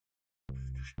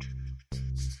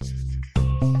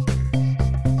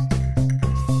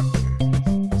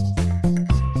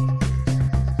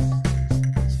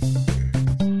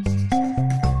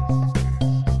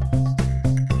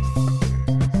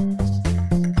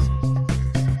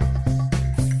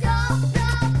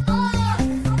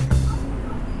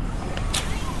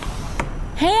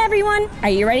Hey everyone, are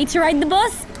you ready to ride the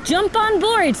bus? Jump on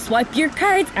board, swipe your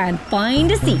cards and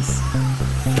find a seat.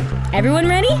 Everyone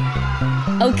ready?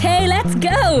 Okay, let's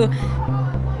go!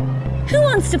 Who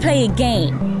wants to play a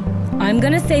game? I'm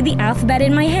gonna say the alphabet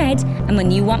in my head, and when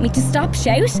you want me to stop,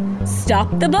 shout,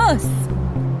 "Stop the bus!"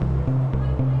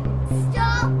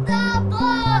 Stop the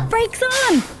bus! Brakes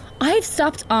on! I've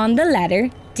stopped on the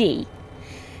letter D.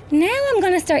 Now I'm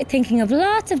gonna start thinking of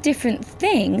lots of different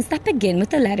things that begin with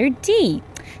the letter D.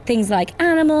 Things like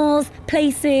animals,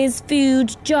 places,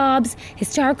 food, jobs,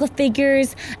 historical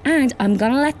figures, and I'm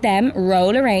gonna let them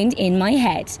roll around in my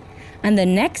head. And the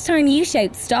next time you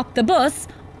shout "Stop the bus,"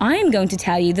 I'm going to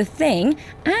tell you the thing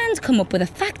and come up with a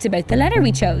fact about the letter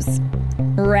we chose.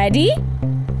 Ready?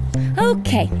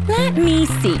 Okay, let me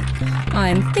see.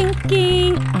 I'm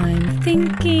thinking.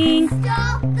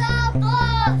 Stop the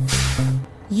bus!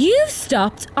 You've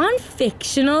stopped on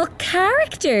fictional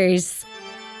characters.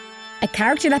 A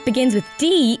character that begins with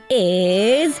D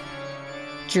is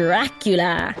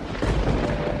Dracula.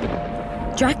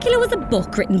 Dracula was a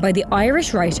book written by the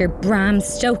Irish writer Bram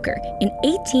Stoker in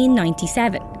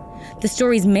 1897. The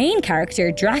story's main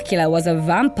character, Dracula, was a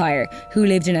vampire who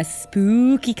lived in a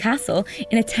spooky castle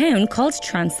in a town called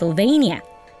Transylvania.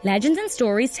 Legends and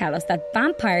stories tell us that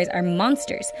vampires are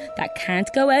monsters that can't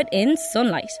go out in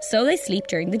sunlight, so they sleep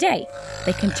during the day.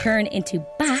 They can turn into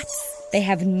bats, they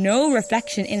have no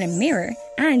reflection in a mirror,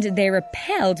 and they're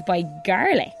repelled by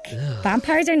garlic.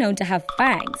 Vampires are known to have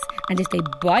fangs, and if they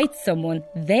bite someone,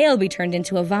 they'll be turned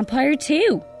into a vampire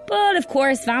too. But of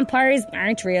course, vampires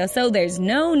aren't real, so there's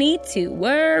no need to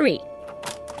worry.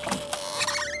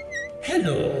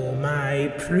 Hello,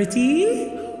 my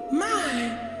pretty.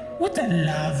 What a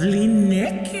lovely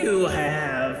neck you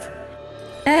have.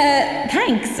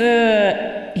 Thanks.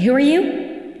 Who are you?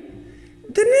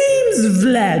 The name's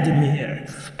Vladimir.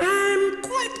 I'm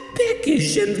quite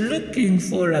peckish and looking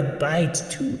for a bite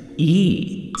to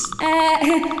eat.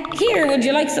 Here, would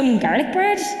you like some garlic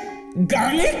bread?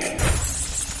 Garlic?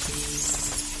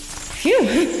 Phew,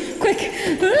 quick,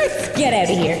 let's get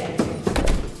out of here.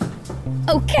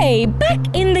 Okay, back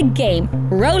in the game.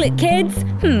 Roll it, kids.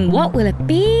 What will it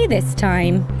be this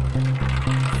time?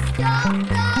 Stop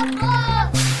the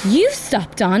bus! You've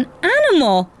stopped on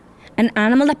animal. An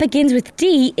animal that begins with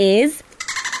D is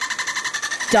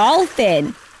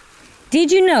dolphin.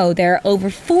 Did you know there are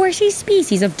over 40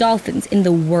 species of dolphins in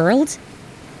the world?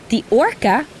 The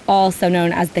orca, also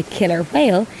known as the killer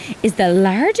whale, is the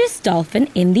largest dolphin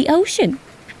in the ocean.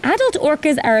 Adult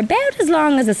orcas are about as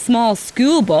long as a small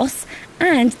school bus,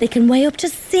 and they can weigh up to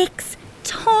 6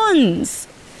 tons.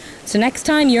 So next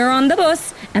time you're on the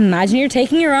bus, imagine you're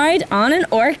taking a ride on an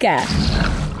orca.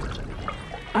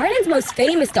 Ireland's most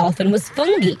famous dolphin was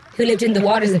Fungi, who lived in the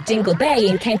waters of Dingle Bay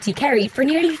in County Kerry for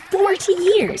nearly 40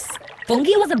 years.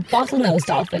 Fungi was a bottlenose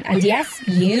dolphin, and yes,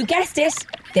 you guessed it,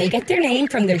 they get their name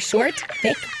from their short,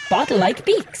 thick, bottle-like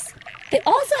beaks. They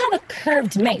also have a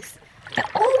curved mouth that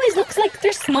always looks like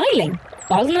they're smiling.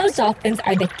 Bottlenose dolphins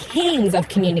are the kings of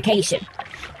communication.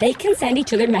 They can send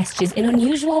each other messages in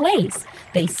unusual ways.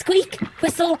 They squeak,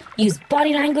 whistle, use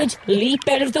body language, leap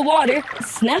out of the water,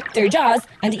 snap their jaws,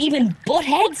 and even butt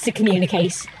heads to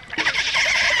communicate.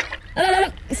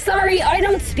 Sorry, I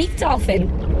don't speak dolphin.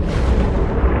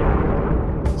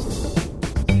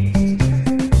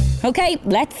 Okay,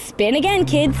 let's spin again,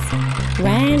 kids.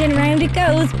 Round and round it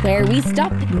goes. Where we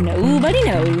stop, nobody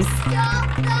knows.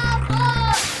 Stop the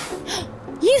bus!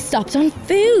 You stopped on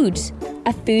food.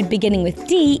 A food beginning with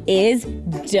D is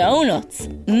donuts.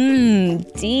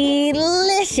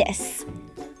 Delicious.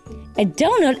 A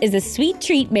donut is a sweet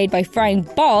treat made by frying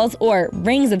balls or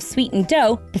rings of sweetened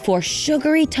dough before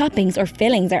sugary toppings or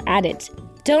fillings are added.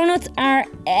 Donuts are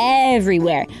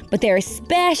everywhere, but they're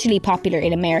especially popular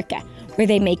in America, where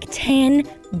they make 10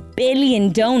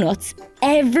 billion donuts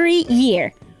every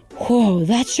year. Whoa,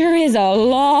 that sure is a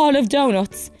lot of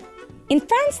donuts. In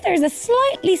France, there's a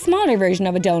slightly smaller version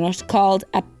of a donut called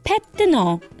a pet de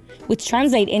nun, which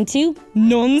translate into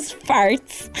nun's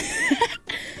farts.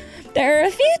 There are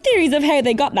a few theories of how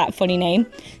they got that funny name.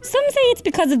 Some say it's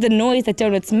because of the noise that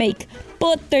donuts make,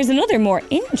 but there's another more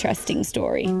interesting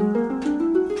story.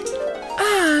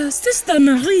 Ah, Sister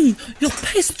Marie, your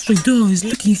pastry dough is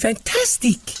looking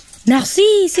fantastic.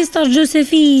 Merci, Sister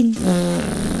Josephine.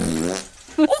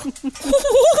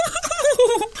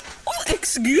 Oh,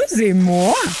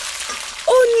 Excusez-moi.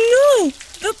 Oh no!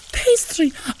 The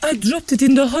pastry! I dropped it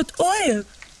in the hot oil.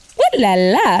 Oh la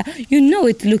la, you know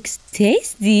it looks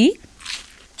tasty.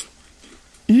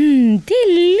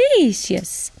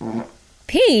 Delicious.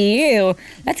 Pew.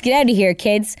 Let's get out of here,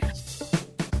 kids.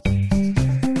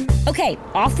 Okay,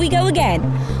 off we go again.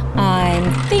 I'm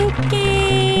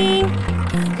thinking...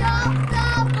 Stop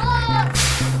the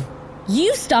bus!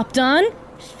 You stopped on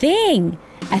thing.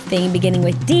 A thing beginning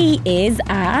with D is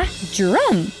a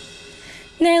drum.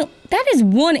 Now, that is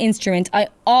one instrument I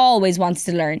always wanted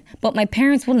to learn, but my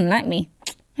parents wouldn't let me.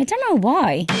 I don't know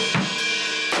why.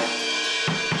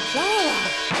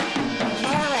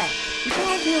 Clara, you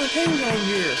can't hear a thing down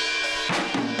here.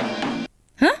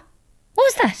 Huh? What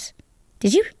was that?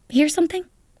 Did you hear something?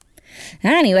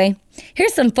 Anyway,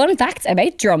 here's some fun facts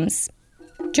about drums.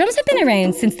 Drums have been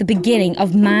around since the beginning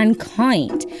of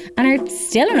mankind and are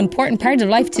still an important part of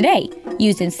life today,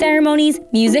 used in ceremonies,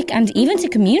 music, and even to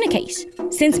communicate.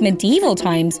 Since medieval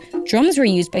times, drums were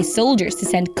used by soldiers to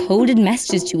send coded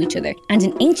messages to each other, and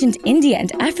in ancient India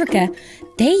and Africa,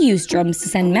 they used drums to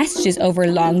send messages over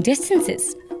long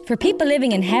distances. For people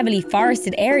living in heavily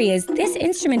forested areas, this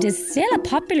instrument is still a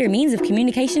popular means of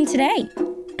communication today.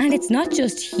 And it's not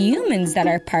just humans that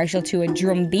are partial to a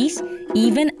drum beat,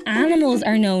 even animals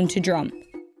are known to drum.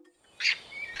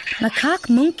 Macaque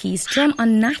monkeys drum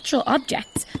on natural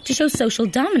objects to show social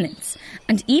dominance,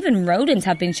 and even rodents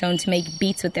have been shown to make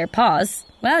beats with their paws.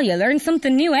 Well, you learn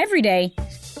something new every day.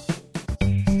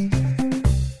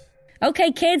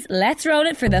 Okay kids, let's roll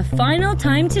it for the final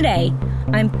time today.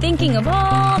 I'm thinking of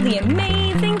all the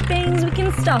amazing things we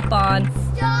can stop on.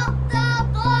 Stop the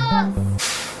bus!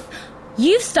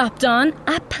 You've stopped on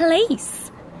a place.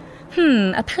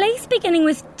 A place beginning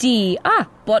with D.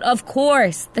 But of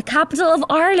course, the capital of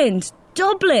Ireland,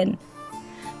 Dublin.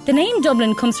 The name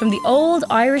Dublin comes from the old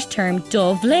Irish term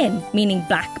Dovlin, meaning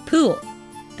black pool.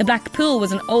 The Black Pool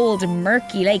was an old,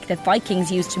 murky lake that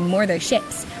Vikings used to moor their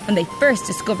ships when they first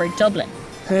discovered Dublin.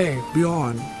 Hey,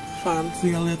 Bjorn,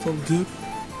 fancy a little dip?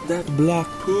 That black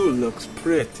pool looks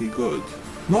pretty good.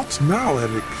 Not now,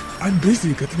 Eric. I'm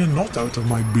busy getting a knot out of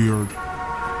my beard.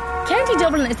 County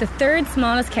Dublin is the third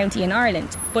smallest county in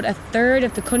Ireland, but a third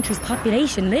of the country's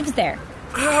population lives there.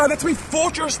 That's my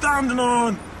foot you're standing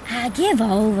on. Give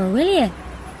over, will you?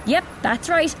 Yep, that's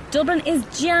right. Dublin is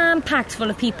jam-packed full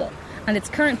of people, and its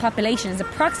current population is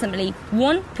approximately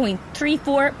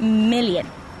 1.34 million.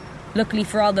 Luckily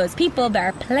for all those people, there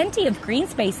are plenty of green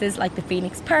spaces like the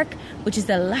Phoenix Park, which is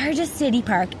the largest city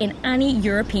park in any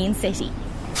European city.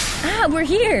 We're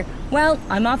here. Well,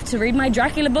 I'm off to read my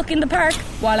Dracula book in the park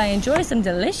while I enjoy some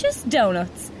delicious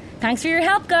donuts. Thanks for your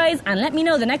help, guys, and let me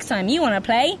know the next time you want to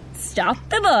play Stop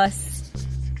the Bus.